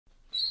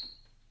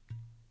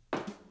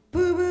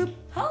Boop boop.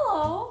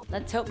 Hello.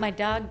 Let's hope my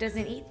dog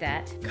doesn't eat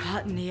that.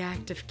 Caught in the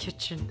act of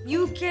kitchen.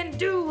 You can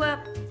do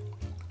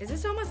is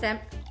this almost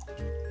empty?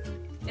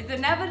 It's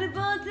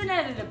inevitable, it's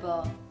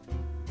inevitable.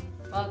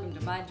 Welcome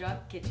to my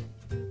drunk kitchen.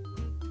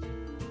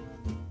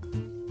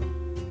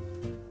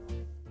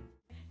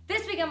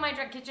 This week on My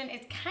Drunk Kitchen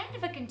is kind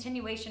of a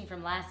continuation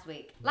from last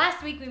week.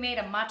 Last week we made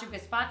a macho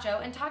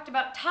gazpacho and talked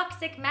about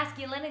toxic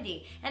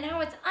masculinity and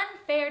how it's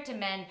unfair to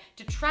men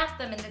to trap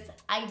them in this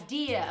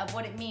idea of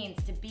what it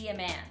means to be a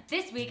man.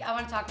 This week I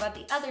want to talk about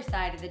the other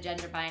side of the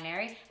gender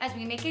binary as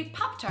we make a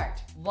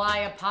Pop-Tart. Why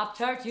a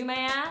Pop-Tart, you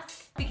may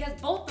ask? Because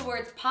both the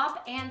words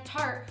pop and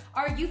tart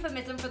are a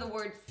euphemism for the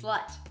word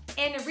slut.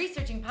 And in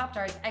researching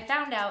Pop-Tarts, I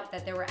found out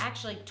that there were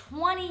actually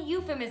 20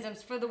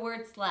 euphemisms for the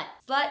word slut.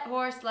 Slut,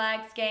 whore,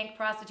 slag, skank,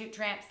 prostitute,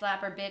 tramp,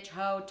 slapper, bitch,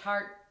 hoe,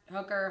 tart,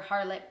 hooker,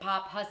 harlot,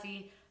 pop,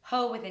 hussy,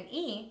 hoe with an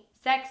E,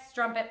 sex,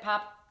 strumpet,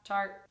 pop,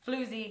 tart,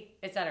 floozy,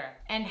 etc.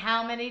 And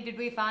how many did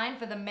we find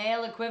for the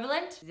male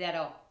equivalent?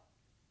 0.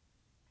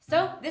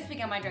 So, this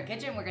week on My Drunk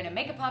Kitchen, we're gonna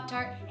make a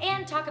Pop-Tart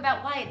and talk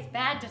about why it's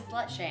bad to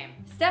slut shame.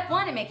 Step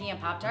 1 in making a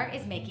Pop-Tart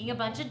is making a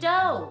bunch of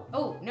dough.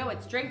 Oh, no,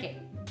 it's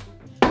drinking.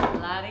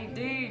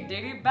 La-dee-dee,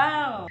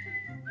 diggy-bow.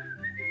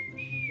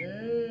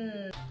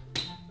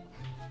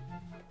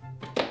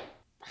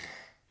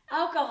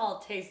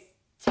 Alcohol tastes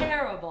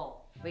terrible.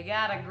 We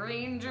got a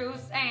green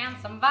juice and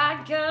some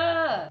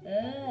vodka.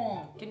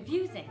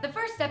 Confusing. The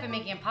first step in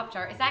making a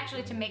Pop-Tart is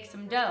actually to make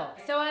some dough.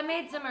 So I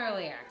made some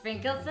earlier.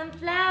 Sprinkle some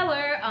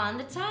flour on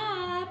the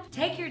top.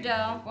 Take your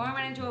dough, form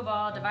it into a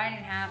ball, divide it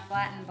in half,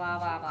 flatten, blah,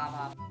 blah, blah,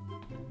 blah.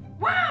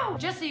 Wow!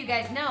 Just so you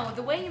guys know,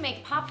 the way you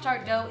make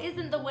Pop-Tart dough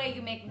isn't the way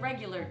you make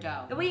regular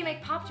dough. The way you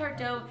make Pop-Tart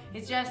dough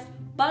is just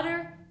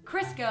butter,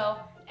 Crisco,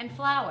 and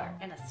flour,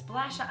 and a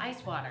splash of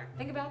ice water.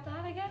 Think about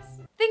that, I guess?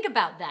 Think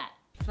about that.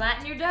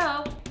 Flatten your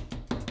dough.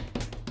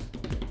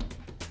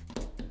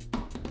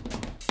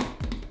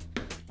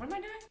 What am I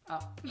doing?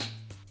 Oh.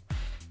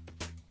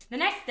 The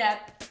next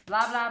step,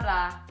 blah, blah,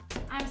 blah.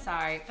 I'm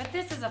sorry, but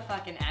this is a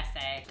fucking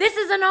essay. This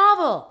is a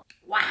novel.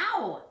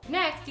 Wow.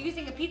 Next,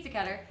 using a pizza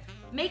cutter,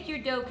 make your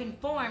dough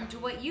conform to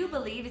what you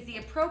believe is the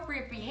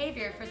appropriate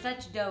behavior for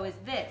such dough as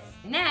this.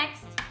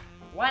 Next,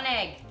 1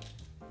 egg.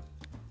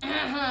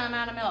 I'm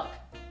out of milk.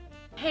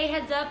 Hey,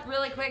 heads up,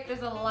 really quick,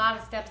 there's a lot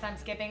of steps I'm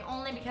skipping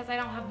only because I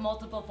don't have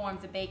multiple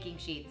forms of baking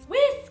sheets.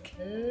 Whisk!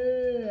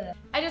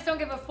 I just don't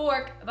give a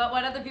fork about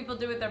what other people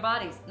do with their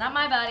bodies. Not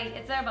my body,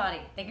 it's their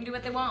body. They can do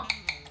what they want.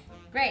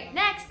 Great,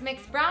 next,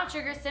 mix brown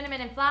sugar,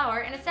 cinnamon, and flour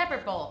in a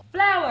separate bowl.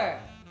 Flour!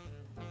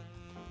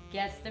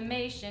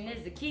 Guesstimation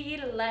is the key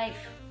to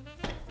life.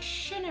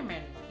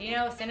 Cinnamon. You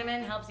know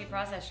cinnamon helps you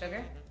process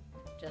sugar?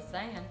 Just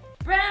saying.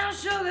 Brown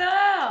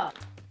sugar!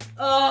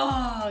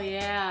 Oh,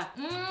 yeah.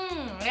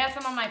 I got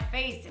some on my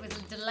face. It was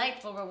a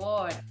delightful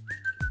reward.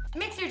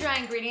 Mix your dry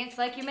ingredients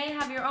like you may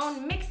have your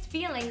own mixed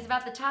feelings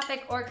about the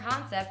topic or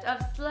concept of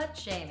slut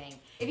shaming.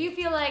 If you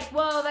feel like,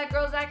 whoa, that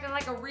girl's acting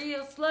like a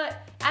real slut,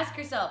 ask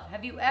yourself,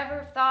 have you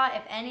ever thought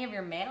if any of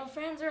your male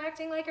friends are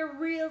acting like a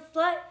real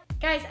slut?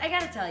 Guys, I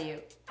gotta tell you,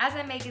 as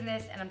I'm making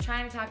this and I'm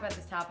trying to talk about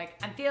this topic,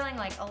 I'm feeling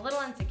like a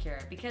little insecure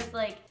because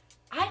like,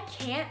 I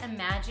can't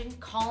imagine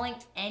calling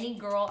any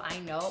girl I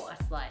know a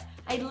slut.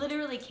 I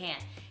literally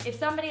can't. If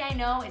somebody I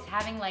know is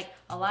having like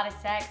a lot of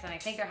sex and I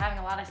think they're having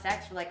a lot of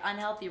sex for like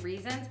unhealthy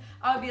reasons,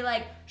 I would be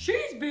like,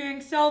 she's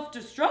being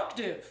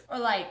self-destructive. Or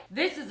like,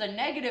 this is a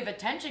negative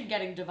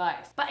attention-getting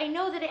device. But I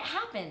know that it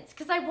happens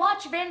because I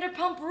watch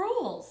Vanderpump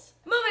Rules.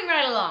 Moving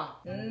right along.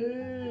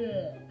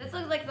 This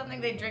looks like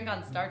something they drink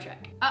on Star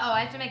Trek. Uh-oh,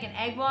 I have to make an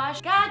egg wash?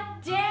 God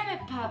damn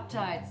it,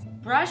 Pop-Tarts.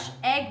 Brush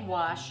egg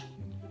wash.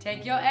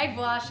 Take your egg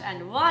wash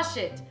and wash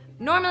it.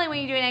 Normally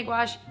when you do an egg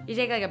wash, you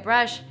take like a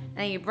brush and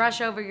then you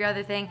brush over your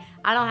other thing.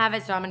 I don't have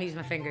it, so I'm gonna use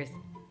my fingers.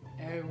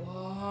 Egg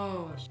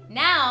wash.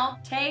 Now,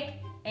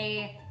 take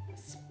a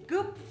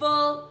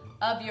scoopful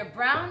of your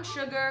brown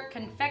sugar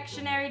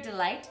confectionery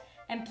delight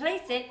and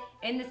place it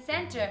in the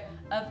center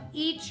of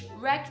each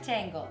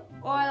rectangle.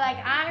 Or like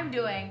I'm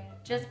doing,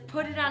 just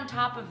put it on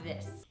top of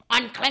this.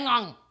 On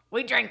Klingon,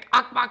 we drink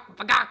akbak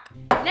bagak.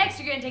 Next,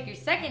 you're gonna take your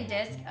second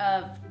disc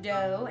of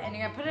dough and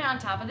you're gonna put it on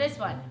top of this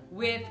one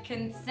with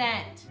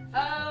consent.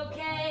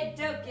 Okay,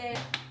 dokie.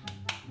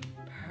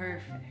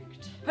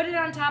 Perfect. Put it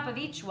on top of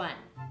each one.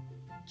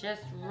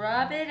 Just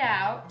rub it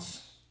out.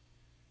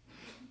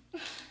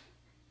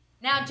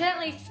 Now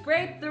gently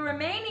scrape the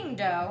remaining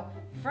dough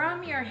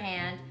from your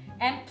hand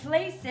and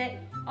place it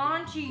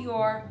onto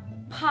your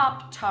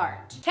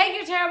Pop-Tart. Take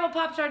your terrible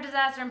Pop-Tart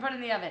disaster and put it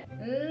in the oven.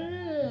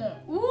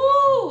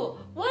 Ooh,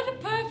 what a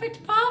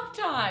perfect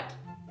Pop-Tart.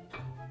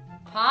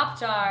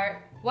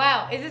 Pop-Tart.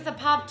 Wow, is this a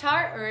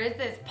Pop-Tart or is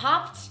this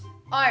popped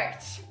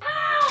art?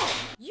 Ow!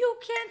 You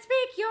can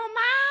speak your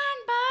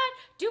mind, but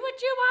do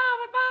what you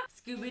want, but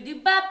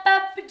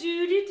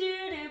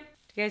Scooby-Doo-bop-bop-a-doo-doo-doo-doo.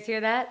 Do you guys hear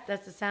that?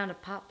 That's the sound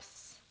of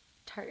Pops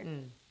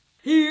tartin.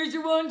 Here's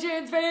your one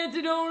chance,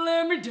 fancy, don't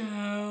let me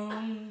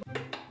down.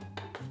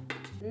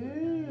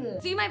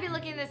 So you might be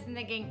looking at this and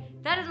thinking,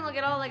 that doesn't look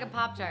at all like a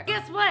Pop-Tart.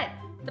 Guess what?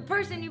 The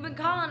person you've been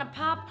calling a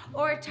pop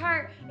or a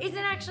tart isn't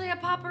actually a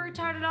pop or a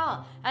tart at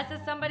all. That's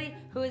just somebody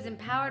who is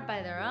empowered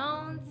by their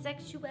own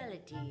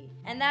sexuality.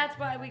 And that's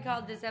why we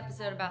called this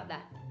episode about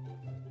that.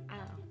 I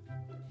don't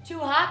know. Too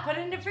hot, put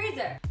it in the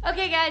freezer.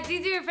 Okay guys,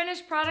 these are your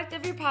finished product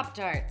of your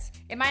Pop-Tarts.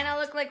 It might not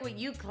look like what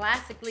you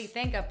classically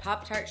think a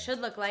Pop-Tart should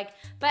look like,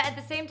 but at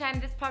the same time,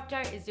 this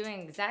Pop-Tart is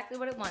doing exactly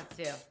what it wants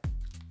to.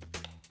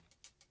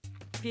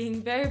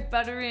 Being very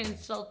buttery and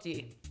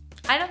salty.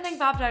 I don't think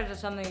Pop-Tarts are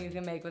something you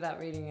can make without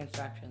reading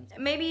instructions.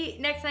 Maybe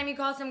next time you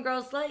call some girl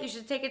a slut, you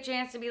should take a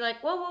chance to be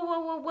like, whoa, whoa, whoa,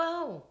 whoa,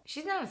 whoa.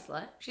 She's not a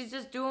slut. She's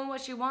just doing what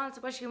she wants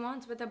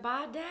with her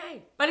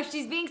body. But if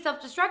she's being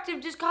self-destructive,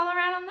 just call her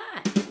out on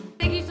that.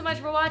 Thank you so much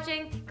for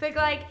watching. Click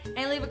like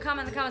and leave a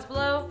comment in the comments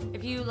below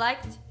if you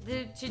liked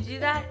to do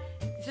that.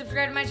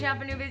 Subscribe to my channel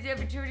for new videos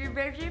every 2 or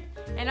 3 days.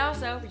 And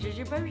also,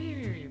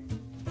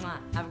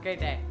 have a great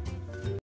day.